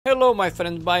Hello my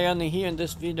friend, Brian here. In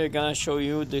this video I'm gonna show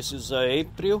you this is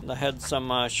April. I had some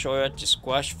Chayote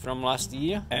squash from last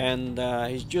year and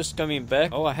it's just coming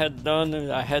back. I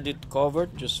had it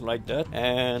covered just like that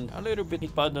and a little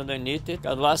bit pod underneath it.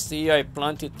 Last year I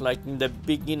planted like in the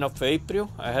beginning of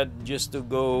April. I had just to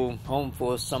go home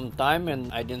for some time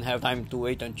and I didn't have time to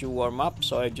wait until warm up,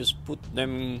 so I just put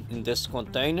them in this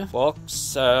container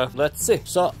box. Let's see.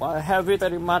 So I have it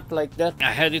very much like that. I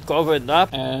had it covered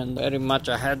up and very much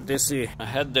I had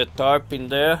the tarp in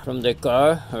there from the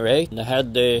car, right? I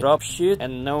had the drop sheet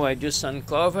and now I just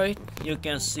uncover it. You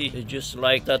can see it's just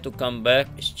like that to come back.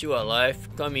 It's still alive,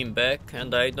 coming back.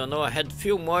 And I don't know, I had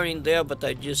few more in there, but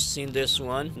I just seen this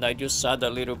one and I just add a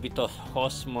little bit of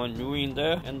horse manure in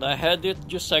there and I had it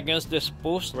just against this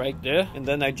post right there, and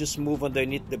then I just move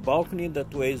underneath the balcony.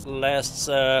 That way it's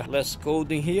less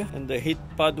cold in here and the heat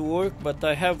pad work. But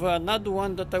I have another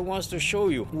one that I want to show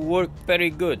you, work very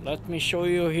good. Let me show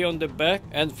you here on the back.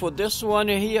 And for this one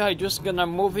here I just gonna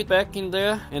move it back in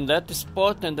there in that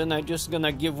spot, and then I just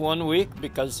gonna give 1 week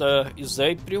because it's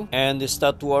April and it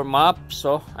start to warm up.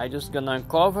 So I just gonna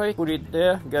uncover it, put it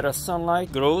there, get a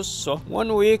sunlight, grows. So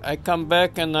 1 week I come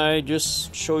back and I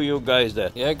just show you guys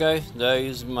that. Yeah guys, that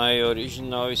is my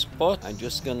original spot. I'm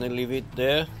just gonna leave it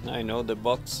there. I know the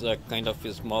box kind of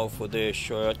is small for the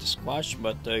Chayote squash,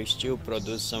 but I still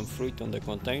produce some fruit on the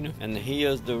container. And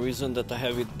here's the reason that I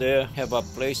have it there. Have a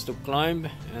place to climb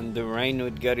and the rain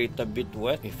would get it a bit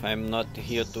wet. If I'm not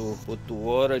here to put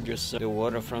water, just the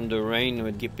water from the rain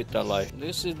would keep it alive.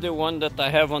 This is the one that I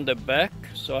have on the back,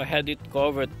 so I had it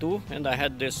covered too, and I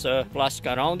had this plastic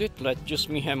around it. Let just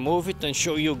me remove it and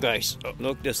show you guys. Oh,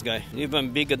 look, this guy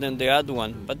even bigger than the other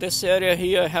one. But this area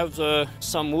here has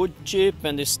some wood chip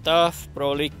and stuff,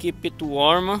 probably keep it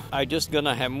warmer. I just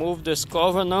gonna remove this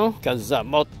cover now because it's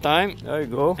about time. There you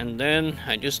go. And then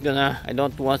I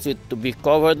don't want it to be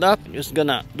covered up. I'm just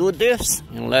gonna do this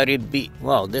and let it be.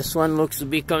 Wow, this one looks to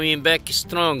be coming back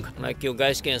strong, like you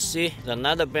guys can see. There's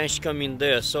another branch coming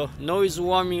there, so now it's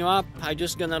warming up. I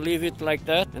just gonna leave it like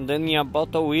that, and then in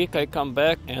about a week I come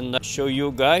back and show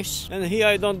you guys. And here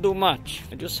I don't do much.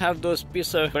 I just have those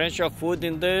piece of branch of wood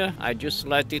in there. I just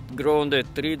let it grow on the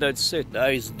tree. That's it.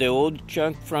 That is the old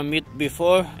chunk from it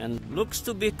before and looks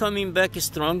to be coming back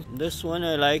strong. This one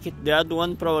I like it. The other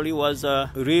one probably was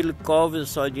a real cover,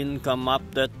 so I didn't come up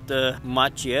that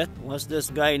much yet. What's this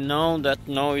guy now that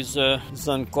now is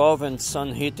uncovered and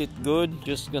sun hit it good,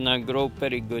 just gonna grow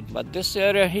very good. But this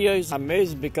area here is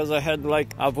amazing because I had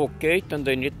like avocado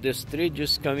underneath this tree,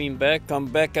 just come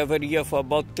back every year for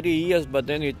about 3 years, but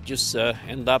then it just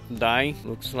end up dying.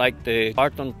 Looks like the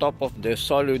part on top of the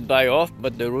soil will die off,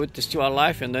 but the root is still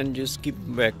alive and then just keep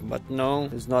back. But no,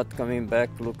 it's not coming back,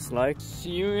 looks like.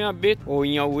 See you in a bit or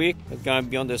in a week. It's gonna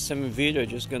be on the same video.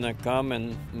 Just gonna come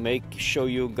and show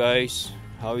you guys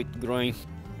how it's growing.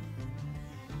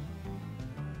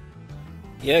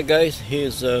 Yeah guys,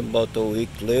 here's about a week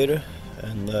later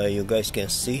and you guys can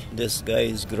see this guy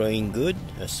is growing good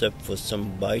except for some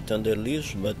bite on the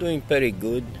leaves, but doing very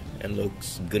good and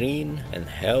looks green and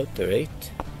healthy,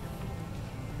 right?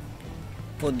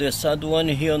 For this other one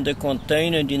here on the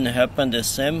container, didn't happen the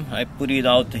same. I put it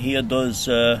out here, those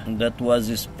that was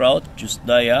a sprout just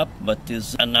die up, but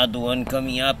there's another one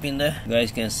coming up in there. You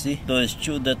guys can see those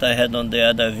two that I had on the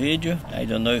other video. I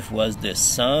don't know if it was the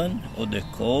sun or the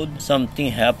cold,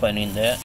 something happened in there.